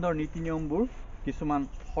ব্ৰহ্মাণ্ডৰ নীতি নিয়মবোৰ কিছুমান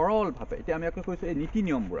সৰলভাৱে এতিয়া আমি আকৌ কৈছোঁ এই নীতি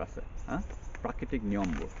নিয়মবোৰ আছে প্ৰাকৃতিক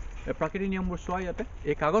নিয়মবোৰ এই প্ৰাকৃতিক নিয়মবোৰ চোৱা ইয়াতে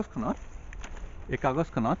এই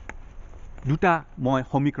কাগজখনত দুটা মই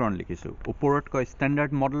সমীকৰণ লিখিছোঁ ওপৰত কয়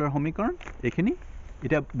ষ্টেণ্ডাৰ্ড মডেলৰ সমীকৰণ এইখিনি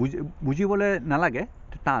এতিয়া বুজিবলৈ নালাগে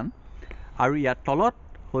টান আৰু ইয়াৰ তলত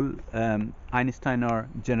হ'ল আইনষ্টাইনৰ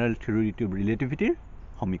জেনেৰেল থিয়ৰী টু ৰিলেটিভিটিৰ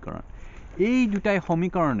সমীকৰণ এই দুটাই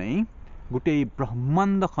সমীকৰণেই গোটেই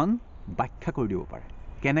ব্ৰহ্মাণ্ডখন ব্যাখ্যা কৰি দিব পাৰে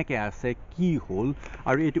কেনেকৈ আছে কি হ'ল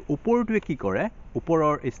আৰু এইটো ওপৰটোৱে কি কৰে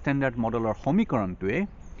ওপৰৰ ষ্টেণ্ডাৰ্ড মডেলৰ সমীকৰণটোৱে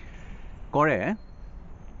কৰে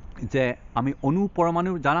যে আমি অণু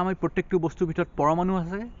পৰমাণু জানা আমি প্ৰত্যেকটো বস্তুৰ ভিতৰত পৰমাণু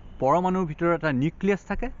আছে পৰমাণুৰ ভিতৰত এটা নিউক্লিয়াছ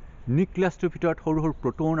থাকে নিউক্লিয়াছটোৰ ভিতৰত সৰু সৰু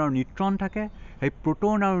প্ৰ'টন আৰু নিউট্ৰন থাকে সেই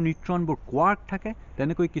প্ৰ'টন আৰু নিউট্ৰনবোৰ কোৱাৰ্ক থাকে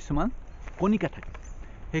তেনেকৈ কিছুমান কণিকা থাকে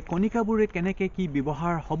সেই কণিকাবোৰে কেনেকৈ কি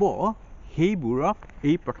ব্যৱহাৰ হ'ব সেইবোৰক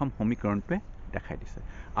এই প্ৰথম সমীকৰণটোৱে দেখাই দিছে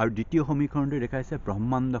আৰু দ্বিতীয় সমীকৰণটোৱে দেখাইছে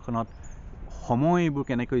ব্ৰহ্মাণ্ডখনত সময়বোৰ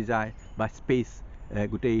কেনেকৈ যায় বা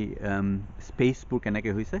গোটেই স্পেচবোৰ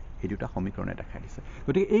কেনেকৈ হৈছে এই দুটা সমীকৰণে দেখাই দিছে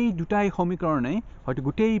গতিকে এই দুটাই সমীকৰণেই হয়তো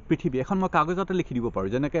গোটেই পৃথিৱী এখন মই কাগজতে লিখি দিব পাৰোঁ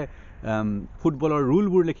যেনেকৈ ফুটবলৰ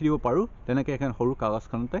ৰুলবোৰ লিখি দিব পাৰোঁ তেনেকৈ এখন সৰু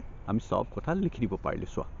কাগজখনতে আমি চব কথা লিখি দিব পাৰিলোঁ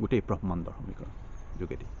চোৱা গোটেই ব্ৰহ্মাণ্ডৰ সমীকৰণ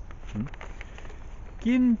যোগেদি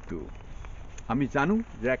কিন্তু আমি জানো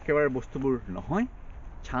যে একেবাৰে বস্তুবোৰ নহয়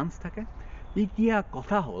চান্স থাকে এতিয়া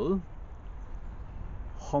কথা হ'ল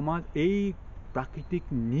সমাজ এই প্ৰাকৃতিক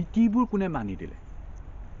নীতিবোৰ কোনে মানি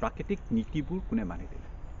দিলে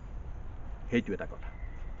সেইটো এটা কথা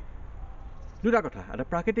দুটা কথা এটা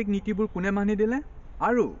প্ৰাকৃতিক নীতিবোৰ কোনে মানি দিলে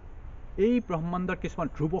আৰু এই ব্ৰহ্মাণ্ডত কিছুমান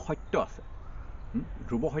ধ্ৰুৱ সত্য আছে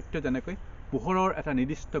ধ্ৰুৱ সত্য যেনেকৈ পোহৰৰ এটা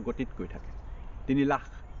নিৰ্দিষ্ট গতিত গৈ থাকে 3 লাখ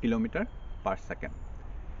কিলোমিটাৰ পাৰ ছেকেণ্ড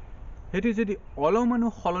সেইটো যদি অলপমান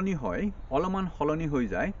সলনি হৈ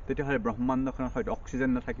যায় তেতিয়াহ'লে ব্ৰহ্মাণ্ডখনত হয়তো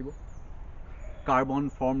অক্সিজেন নাথাকিব কাৰ্বন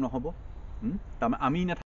ফৰ্ম নহ'ব তাৰমানে আমি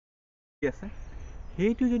নাথাকি আছে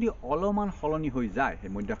সেইটো যদি অলপমান সলনি হৈ যায়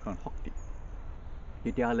সেই মধ্যাকৰ্ষণ শক্তি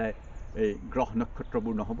তেতিয়াহ'লে এই গ্ৰহ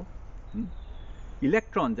নক্ষত্ৰবোৰ নহ'ব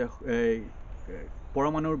ইলেক্ট্ৰন যে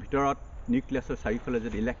পৰমাণুৰ ভিতৰত নিউক্লিয়াছৰ চাৰিওফালে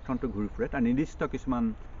যদি ইলেক্ট্ৰনটো ঘূৰি ফুৰে তাৰ নিৰ্দিষ্ট কিছুমান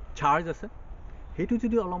চাৰ্জ আছে সেইটো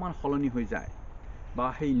যদি অলপমান সলনি হৈ যায় বা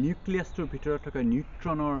সেই নিউক্লিয়াছটোৰ ভিতৰত থকা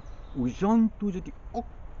নিউট্ৰনৰ ওজনটো যদি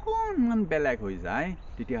অকণমান বেলেগ হৈ যায়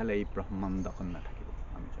তেতিয়াহ'লে এই ব্ৰহ্মাণ্ডখন নাথাকিব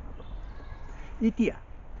আমি জনা এতিয়া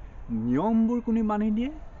নিয়মবোৰ কোনে মানি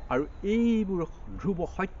দিয়ে আৰু এইবোৰ ধ্ৰুৱ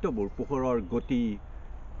সত্যবোৰ পোহৰৰ গতি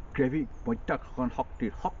মধ্যাকৰ্ষণ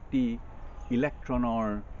শক্তি ইলেক্ট্ৰনৰ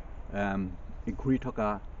ঘূৰি থকা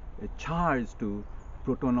চাৰ্জটো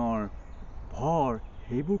প্ৰ'টনৰ ভৰ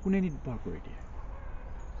সেইবোৰ কোনে নিৰ্ভৰ কৰি দিয়ে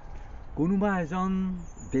কোনোবা এজন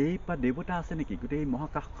দেৱ বা দেৱতা আছে নেকি গোটেই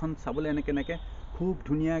মহাকাশখন চাবলৈ এনেকৈ খুব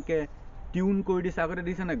ধুনীয়াকৈ টিউন কৰি দিছে আগতে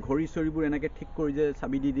দিছে নাই ঘড়ী চৰিবোৰ এনেকৈ ঠিক কৰি যে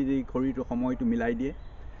চাবি দি ঘড়ীটো সময়টো মিলাই দিয়ে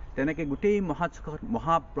তেনেকৈ গোটেই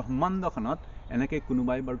মহাব্ৰহ্মাণ্ডখনত এনেকৈ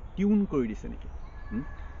কোনোবাই বাৰু টিউন কৰি দিছে নেকি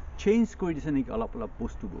চেঞ্জ কৰি দিছে নেকি অলপ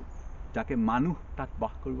বস্তুবোৰ যাকে মানুহ তাত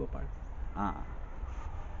বাস কৰিব পাৰে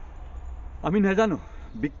আমি নাজানো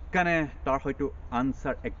বিজ্ঞানে তাৰ হয়তো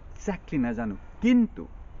আনচাৰ একজেক্টলি নাজানো কিন্তু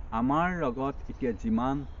আমাৰ লগত এতিয়া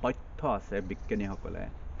যিমান তথ্য আছে বিজ্ঞানীসকলে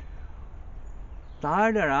তাৰ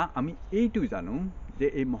দ্বাৰা আমি এইটো জানো যে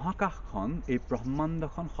এই মহাকাশখন এই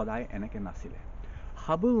ব্ৰহ্মাণ্ডখন সদায় এনেকৈ নাছিলে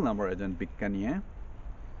হাবল নামৰ এজন বিজ্ঞানীয়ে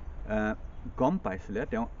গম পাইছিলে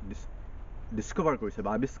তেওঁ ডিস্কভাৰ কৰিছিলে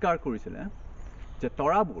বা আৱিষ্কাৰ কৰিছিলে যে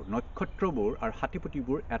তৰাবোৰ নক্ষত্ৰবোৰ আৰু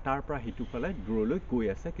হাতীপতিবোৰ এটাৰ পৰা সিটোফালে দূৰলৈ গৈ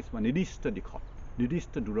আছে কিছুমান নিৰ্দিষ্ট দিশত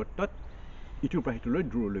নিৰ্দিষ্ট দূৰত্বত ইটোৰ পৰা সিটোলৈ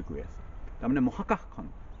দূৰলৈ গৈ আছে তাৰমানে মহাকাশখন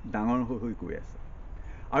ডাঙৰ হৈ গৈ আছে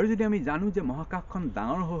আৰু যদি আমি জানো যে মহাকাশখন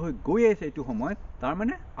ডাঙৰ হৈ গৈ আছে এইটো সময়ত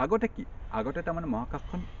তাৰমানে আগতে তাৰমানে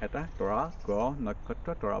মহাকাশখন এটা তৰা গ্ৰহ নক্ষত্ৰ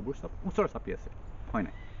তৰাবোৰ চব ওচৰ চাপি আছে হয়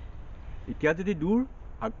নাই এতিয়া যদি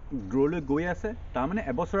দূৰলৈ গৈ আছে, তাৰমানে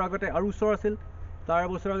এবছৰ আগতে আৰু ওচৰ আছিল, তাৰ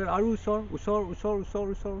এবছৰ আগতে আৰু ওচৰ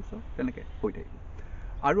তেনেকৈ হৈ থাকিব।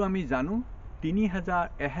 আৰু আমি জানো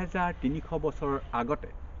 1300 বছৰৰ আগতে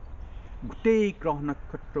গোটেই গ্ৰহ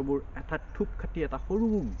নক্ষত্ৰবোৰ এটা থোপ খাটি এটা সৰু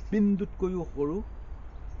বিন্দুতকৈও সৰু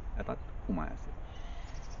এটাত সোমাই আছে।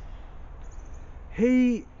 সেই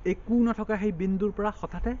একো নথকা সেই বিন্দুৰ পৰা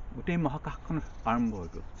হঠাতে গোটেই মহাকাশখন আৰম্ভ হৈ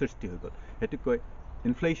গ'ল, সৃষ্টি হৈ গ'ল। সেইটোক কয়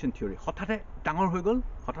ইনফ্লেশ্যন থিয়ৰী। হঠাতে ডাঙৰ হৈ গ'ল,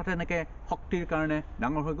 হঠাতে এনেকৈ শক্তিৰ কাৰণে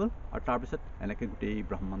ডাঙৰ হৈ গ'ল, আৰু তাৰপিছত এনেকৈ গোটেই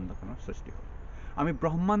ব্ৰহ্মাণ্ডখনৰ সৃষ্টি হ'ল। আমি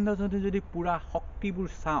ব্ৰহ্মাণ্ডজনে যদি পূৰা শক্তিবোৰ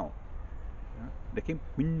চাওঁ, দেখিম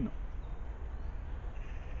শূন্য।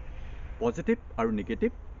 পজিটিভ আৰু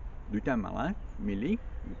নিগেটিভ দুইটা মিলি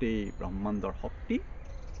গোটেই ব্ৰহ্মাণ্ডৰ শক্তি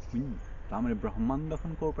শূন্য। তাৰমানে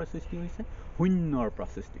ব্ৰহ্মাণ্ডখন ক'ৰ পৰা সৃষ্টি হৈছে? শূন্যৰ পৰা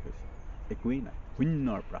সৃষ্টি হৈছে, একোৱেই নাই।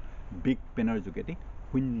 শূন্যৰ পৰা, বিগ বেঙৰ যোগেদি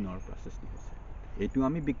শূন্যৰ পৰা সৃষ্টি হৈছে। এইটো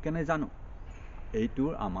আমি বিজ্ঞানে জানো,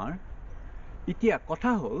 এইটোৰ আমাৰ। এতিয়া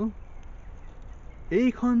কথা হ'ল,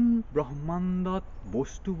 এইখন ব্ৰহ্মাণ্ডত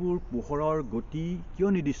বস্তুবোৰ পোহৰৰ গতি কিয়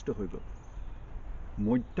নিৰ্দিষ্ট হৈ গ'ল?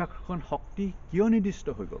 মধ্যাকৰ্ষণ শক্তি কিয় নিৰ্দিষ্ট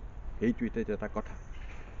হৈ গ'ল? সেইটো এতিয়া এটা কথা।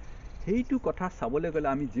 সেইটো কথা চাবলৈ গ'লে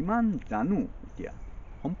আমি যিমান জানো, এতিয়া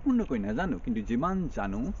সম্পূৰ্ণকৈ নাজানো, কিন্তু যিমান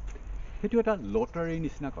জানো সেইটো এটা লটাৰীৰ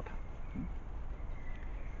নিচিনা কথা।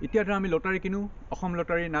 এতিয়া ধৰা আমি লটাৰী কিনো, অসম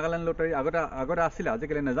লটাৰী, নাগালেণ্ড লটাৰী আগতে আছিলে,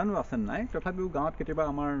 আজিকালি নাজানো আছে নাই, তথাপিও গাঁৱত কেতিয়াবা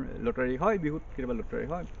আমাৰ লটাৰী হয়, বিহুত কেতিয়াবা লটাৰী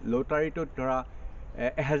হয়। লটাৰীটোত ধৰা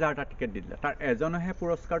 1000টা টিকেট দি দিলে, তাৰ এজনেহে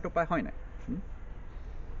পুৰস্কাৰটো পায়, হয় নাই?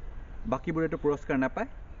 বাকীবোৰেতো পুৰস্কাৰ নাপায়,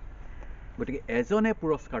 গতিকে এজনে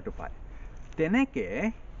পুৰস্কাৰটো পায়। তেনেকৈ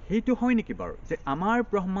সেইটো হয় নেকি বাৰু যে আমাৰ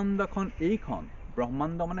ব্ৰহ্মাণ্ডখন, এইখন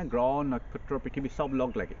ব্ৰহ্মাণ্ড মানে গ্ৰহ নক্ষত্ৰ পৃথিৱী চব লগ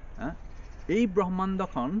লাগি, এই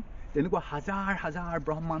ব্ৰহ্মাণ্ডখন তেনেকুৱা হাজাৰ হাজাৰ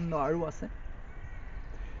ব্ৰহ্মাণ্ড আৰু আছে?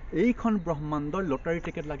 এইখন ব্ৰহ্মাণ্ডৰ লটাৰী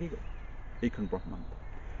টিকেট লাগি গ'ল।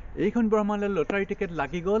 এইখন ব্ৰহ্মাণ্ডৰ লটাৰী টিকেট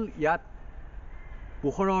লাগি গ'ল। ইয়াত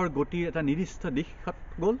পোহৰৰ গতিৰ এটা নিৰ্দিষ্ট দিশত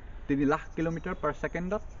গ'ল, 3 লাখ কিলোমিটাৰ পাৰ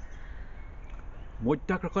ছেকেণ্ডত।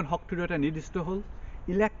 মধ্যাকৰ্ষণ শক্তিটো এটা নিৰ্দিষ্ট হ'ল।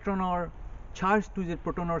 ইলেক্ট্ৰনৰ চাৰ্জটো যে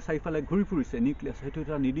প্ৰটনৰ চাৰিওফালে ঘূৰি ফুৰিছে, নিউক্লিয়াছ, সেইটো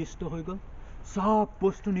এটা নিৰ্দিষ্ট হৈ গ'ল। চব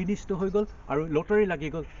বস্তু নিৰ্দিষ্ট হৈ গ'ল, আৰু লটাৰী লাগি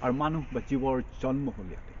গ'ল, আৰু মানুহ বা জীৱৰ জন্ম হ'ল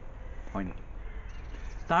ইয়াতে, হয় নেকি?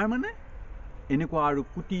 তাৰমানে এনেকুৱা আৰু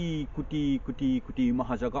কোটি কোটি কোটি কোটি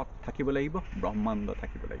মহাজগত থাকিব লাগিব, ব্ৰহ্মাণ্ড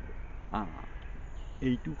থাকিব লাগিব।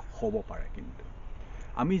 এইটো হ'ব পাৰে, কিন্তু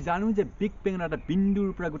আমি জানো যে বিগ বেঙৰ এটা বিন্দুৰ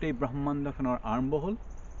পৰা গোটেই ব্ৰহ্মাণ্ডখনৰ আৰম্ভ হ'ল।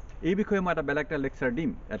 এই বিষয়ে মই এটা বেলেগ এটা লেকচাৰ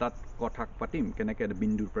দিম, এটাত কথা পাতিম কেনেকৈ এটা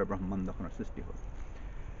বিন্দুৰ পৰা ব্ৰহ্মাণ্ডখনৰ সৃষ্টি হ'ল।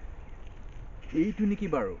 এইটো নেকি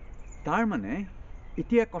বাৰু? তাৰমানে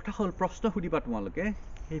এতিয়া কথা হ'ল, প্ৰশ্ন সুধিবা তোমালোকে,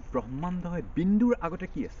 সেই ব্ৰহ্মাণ্ড হয়, বিন্দুৰ আগতে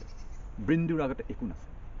কি আছে? বিন্দুৰ আগতে একো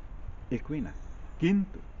নাছিল, একোৱেই নাই।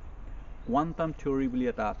 কিন্তু কোৱাণ্টাম থিয়ৰী বুলি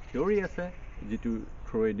এটা থিয়ৰী আছে, যিটো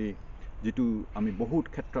থ্ৰুৱেদি, যিটো আমি বহুত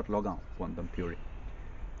ক্ষেত্ৰত লগাওঁ, কোৱাণ্টাম থিয়ৰী।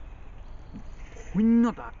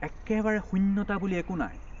 শূন্যতা, একেবাৰে শূন্যতা বুলি একো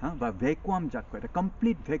নাই, বা ভেকুৱাম যাক কয়, এটা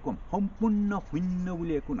কমপ্লিট ভেকুৱাম, সম্পূৰ্ণ শূন্য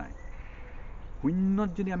বুলি একো নাই। শূন্যত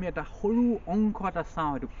যদি আমি এটা সৰু অংশ এটা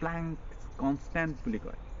চাওঁ, সেইটো প্লাংক কনষ্টেণ্ট বুলি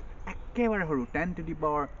কয়, একেবাৰে সৰু,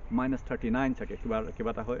 10⁻⁻39 চাগে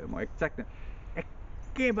কিবা এটা হয়, মই একজেক্ট,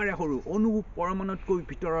 একেবাৰে সৰু, অণু পৰমাণুতকৈ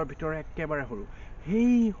ভিতৰৰ একেবাৰে সৰু।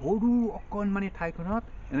 সেই সৰু অকণমানি ঠাইখনত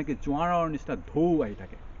এনেকৈ জোৱাৰৰ নিচিনা ঢৌ আহি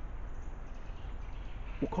থাকে।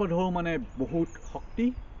 ওখ ঢৌ মানে বহুত শক্তি,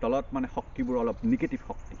 তলত মানে শক্তিবোৰ অলপ নিগেটিভ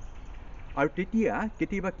শক্তি। আৰু তেতিয়া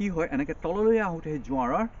কেতিয়াবা কি হয়, এনেকৈ তললৈ আহোঁতে সেই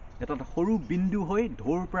জোৱাৰৰ এটা সৰু বিন্দু হৈ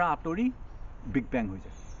ঢৌৰ পৰা আঁতৰি বিগ বেং হৈ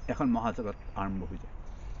যায়, এখন মহাজগত আৰম্ভ হৈ যায়।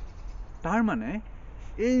 তাৰমানে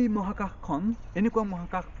এই মহাকাশখন এনেকুৱা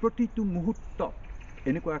মহাকাশ, প্ৰতিটো মুহূৰ্তত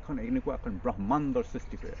এনেকুৱা এখন ব্ৰহ্মাণ্ডৰ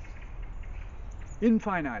সৃষ্টি হৈ আছে।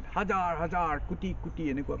 ইনফাইনাইট, হাজাৰ হাজাৰ কোটি কোটি,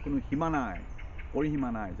 এনেকুৱা কোনো সীমা নাই, পৰিসীমা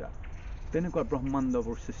নাই যাৰ, তেনেকুৱা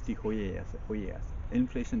ব্ৰহ্মাণ্ডবোৰ সৃষ্টি হৈয়ে আছে।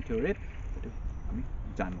 ইনফ্লেশ্যন থিয়ৰীত সেইটো আমি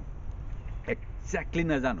জানো, একজেক্টলি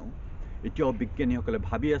নাজানো, এতিয়াও বিজ্ঞানীসকলে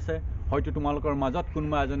ভাবি আছে। হয়তো তোমালোকৰ মাজত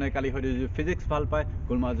কোনোবা এজনে কালি হয়তো ফিজিক্স ভাল পায়,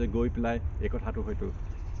 কোনোবা এজনে গৈ পেলাই এই কথাটো হয়তো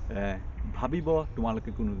ভাবিব, তোমালোকে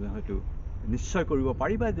কোনোজনে হয়তো নিশ্চয় কৰিব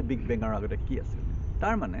পাৰিবা যে বিগ বেঙৰ আগতে কি আছিল।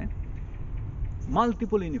 তাৰমানে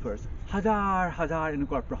মাল্টিপল ইউনিভাৰ্ছ, হাজাৰ হাজাৰ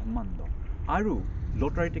এনেকুৱা ব্ৰহ্মাণ্ড, আৰু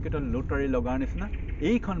লটাৰী টিকেটত লটাৰী লগাৰ নিচিনা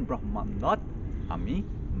এইখন ব্ৰহ্মাণ্ডত আমি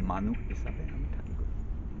মানুহ হিচাপে আমি থাকি গ'লোঁ।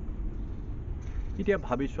 এতিয়া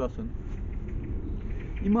ভাবি চোৱাচোন,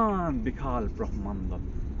 ইমান বিশাল ব্ৰহ্মাণ্ডত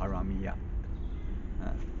আৰু আমি ইয়াত।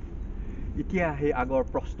 এতিয়া সেই আগৰ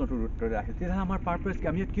প্ৰশ্নটোৰ উত্তৰে আহে, তেতিয়াহ'লে আমাৰ পাৰ্পাছ কি?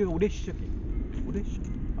 আমি ইয়াত কি, উদ্দেশ্য কি?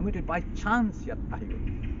 আমি বাই চান্স ইয়াত আহি গ'লোঁ,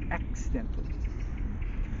 এক্সিডেণ্টেল।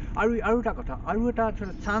 আৰু এটা কথা, আৰু এটা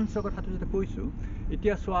চান্সৰ কথাটো যেতিয়া কৈছোঁ,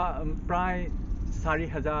 এতিয়া চোৱা, প্ৰায়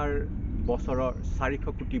 4,000 বছৰৰ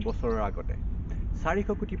 400 কোটি বছৰৰ আগতে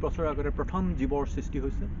 400 কোটি বছৰৰ আগতে প্ৰথম জীৱৰ সৃষ্টি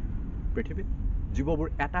হৈছে পৃথিৱীত। জীৱবোৰ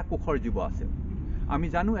এটা কোষৰ জীৱ আছিল। আমি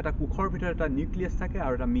জানো এটা কোষৰ ভিতৰত এটা নিউক্লিয়াছ থাকে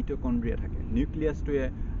আৰু এটা মিটকণ্ড্ৰিয়া থাকে। নিউক্লিয়াছটোৱে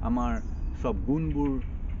আমাৰ চব গুণবোৰ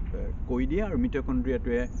কৈ দিয়ে আৰু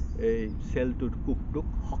মিটকণ্ড্ৰিয়াটোৱে এই চেলটোত কোষটোক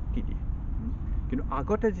শক্তি দিয়ে। কিন্তু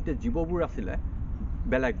আগতে যেতিয়া জীৱবোৰ আছিলে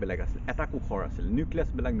বেলেগ বেলেগ আছিল, এটা কোষৰ আছিল, নিউক্লিয়াছ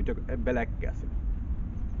বেলেগকৈ আছিল।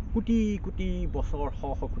 কোটি কোটি বছৰ, শ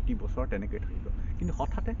শ কোটি বছৰ তেনেকৈ থাকি গ'ল। কিন্তু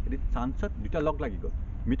হঠাতে এটি চান্সত দুটা লগ লাগি গ'ল,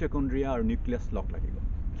 মিটকণ্ড্ৰিয়া আৰু নিউক্লিয়াছ লগ লাগি গ'ল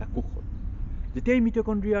এটা কোষত। যেতিয়াই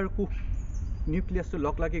মিটকণ্ড্ৰিয়া আৰু নিউক্লিয়াছটো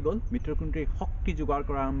লগ লাগি গ'ল, মিটকণ্ড্ৰিয়াই শক্তি যোগাৰ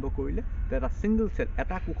কৰা আৰম্ভ কৰিলে, এটা ছিংগল চেল,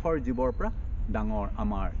 এটা কোষৰ জীৱৰ পৰা ডাঙৰ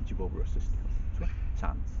আমাৰ জীৱবোৰৰ সৃষ্টি হ'ল।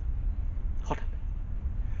 চান্স হঠাতে।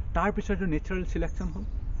 তাৰপিছতো নেচাৰেল চিলেকশ্যন হ'ল।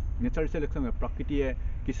 নেচাৰেল চিলেকশ্যন, প্ৰকৃতিয়ে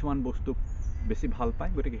কিছুমান বস্তুক বেছি ভাল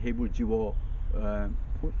পায়, গতিকে সেইবোৰ জীৱ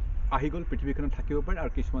আহি গ'ল, পৃথিৱীখনত থাকিব পাৰে,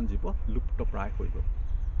 আৰু কিছুমান জীৱ লুপ্তপ্ৰায় হৈ গ'ল।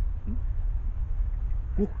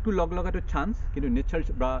 কোষটো লগ লগাটো চান্স, কিন্তু নেচাৰেল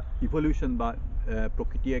বা ইভলিউশ্যন বা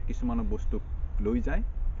প্ৰকৃতিয়ে কিছুমান বস্তুক লৈ যায়,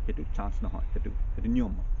 সেইটো চান্স নহয়, সেইটো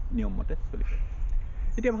নিয়মমতে চলি যায়।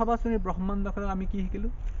 এতিয়া ভাবাচোন, এই ব্ৰহ্মাণ্ডখনত আমি কি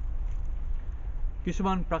শিকিলোঁ?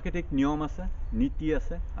 কিছুমান প্ৰাকৃতিক নিয়ম আছে, নীতি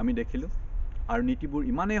আছে, আমি দেখিলোঁ। আৰু নীতিবোৰ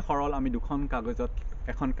ইমানেই সৰল, আমি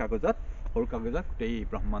এখন কাগজত, সৰু কাগজত গোটেই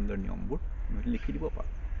ব্ৰহ্মাণ্ডৰ নিয়মবোৰ লিখি দিব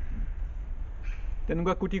পাৰোঁ।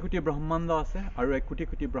 তেনেকুৱা কোটি কোটি ব্ৰহ্মাণ্ড আছে, আৰু এই কোটি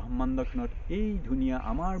কোটি ব্ৰহ্মাণ্ডখনত এই ধুনীয়া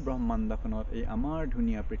আমাৰ ব্ৰহ্মাণ্ডখনত, এই আমাৰ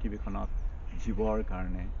ধুনীয়া পৃথিৱীখনত জীৱৰ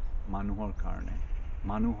কাৰণে, মানুহৰ কাৰণে,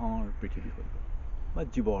 মানুহৰ পৃথিৱী হৈ গ'ল বা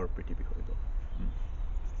জীৱৰ পৃথিৱী হৈ গ'ল।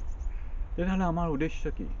 তেনেহ'লে আমাৰ উদ্দেশ্য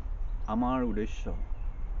কি? আমাৰ উদ্দেশ্য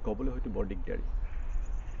ক'বলৈ হয়তো বৰ দিগদাৰী,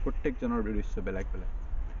 প্ৰত্যেকজনৰ উদ্দেশ্য বেলেগ বেলেগ।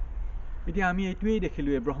 এতিয়া আমি এইটোৱেই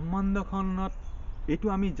দেখিলোঁ, এই ব্ৰহ্মাণ্ডখনত এইটো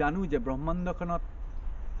আমি জানো যে ব্ৰহ্মাণ্ডখনত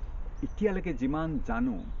এতিয়ালৈকে যিমান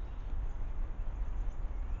জানো,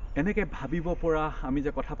 এনেকৈ ভাবিব পৰা, আমি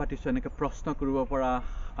যে কথা পাতিছোঁ, এনেকৈ প্ৰশ্ন কৰিব পৰা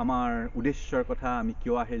আমাৰ উদ্দেশ্যৰ কথা, আমি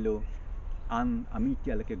কিয় আহিলোঁ, আমি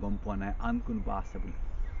এতিয়ালৈকে গম পোৱা নাই আন কোনোবা আছে বুলি।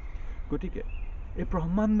 গতিকে এই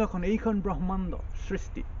ব্ৰহ্মাণ্ডখন, এইখন ব্ৰহ্মাণ্ড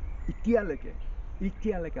সৃষ্টি, এতিয়ালৈকে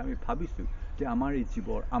আমি ভাবিছোঁ যে আমাৰ এই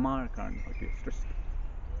জীৱৰ, আমাৰ কাৰণে হয়তো সৃষ্টি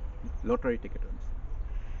লটাৰী টিকেটৰ নিচিনা।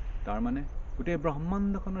 তাৰমানে গোটেই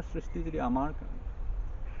ব্ৰহ্মাণ্ডখনৰ সৃষ্টি যদি আমাৰ কাৰণে,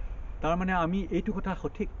 তাৰমানে আমি এইটো কথা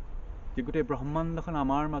সঠিক যে গোটেই ব্ৰহ্মাণ্ডখন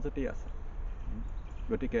আমাৰ মাজতেই আছে।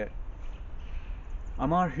 গতিকে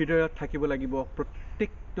আমাৰ হৃদয়ত থাকিব লাগিব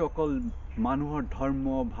প্ৰত্যেকটো অকল মানুহৰ ধৰ্ম,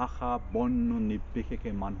 ভাষা, বৰ্ণ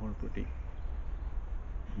নিৰ্বিশেষে মানুহৰ প্ৰতি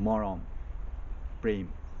মৰম, প্ৰেম,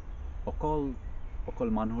 অকল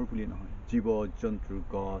মানুহৰ বুলি নহয়, জীৱ জন্তু,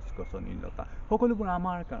 গছ গছনি, লতা, সকলোবোৰ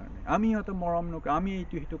আমাৰ কাৰণে। আমি সিহঁতক মৰম নকৰোঁ, আমি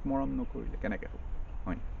এইটো সিটোক মৰম নকৰিলে কেনেকৈ হ'ব,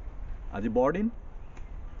 হয়? আজি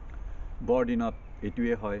বৰদিনত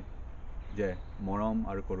এইটোৱে হয় যে মৰম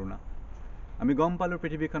আৰু কৰোণা। আমি গম পালোঁ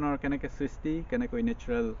পৃথিৱীখনৰ কেনেকৈ সৃষ্টি, কেনেকৈ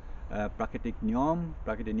নেচাৰেল প্ৰাকৃতিক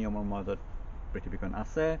নিয়মৰ মাজত পৃথিৱীখন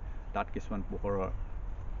আছে, তাত কিছুমান পোহৰৰ,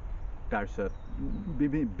 তাৰপিছত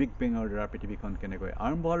বিগ বেঙৰ দ্বাৰা পৃথিৱীখন কেনেকৈ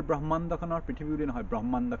আৰম্ভ হ'ল, ব্ৰহ্মাণ্ডখনৰ, পৃথিৱী বুলি নহয়,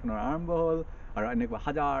 ব্ৰহ্মাণ্ডখনৰ আৰম্ভ হ'ল, আৰু এনেকুৱা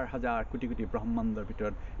হাজাৰ হাজাৰ কোটি কোটি ব্ৰহ্মাণ্ডৰ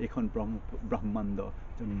ভিতৰত এইখন ব্ৰহ্মাণ্ড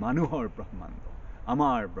মানুহৰ ব্ৰহ্মাণ্ড,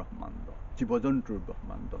 আমাৰ ব্ৰহ্মাণ্ড, জীৱ জন্তুৰ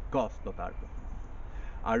ব্ৰহ্মাণ্ড, গছ লতাৰ ব্ৰহ্মাণ্ড।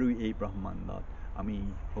 আৰু এই ব্ৰহ্মাণ্ডত আমি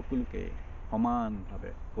সকলোকে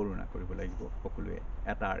সমানভাৱে কৰোণা কৰিব লাগিব, সকলোৱে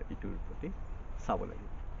এটাৰ ইটোৰ প্ৰতি চাব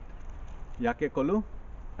লাগিব। ইয়াকে ক'লোঁ।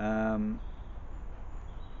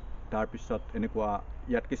 তাৰপিছত এনেকুৱা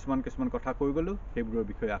ইয়াত কিছুমান কথা কৈ গ'লোঁ, সেইবোৰৰ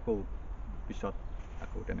বিষয়ে আকৌ পিছত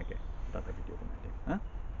তেনেকৈ এটা ভিডিঅ' বনাই দিম।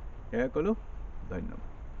 সেয়াই ক'লোঁ।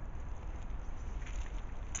 ধন্যবাদ।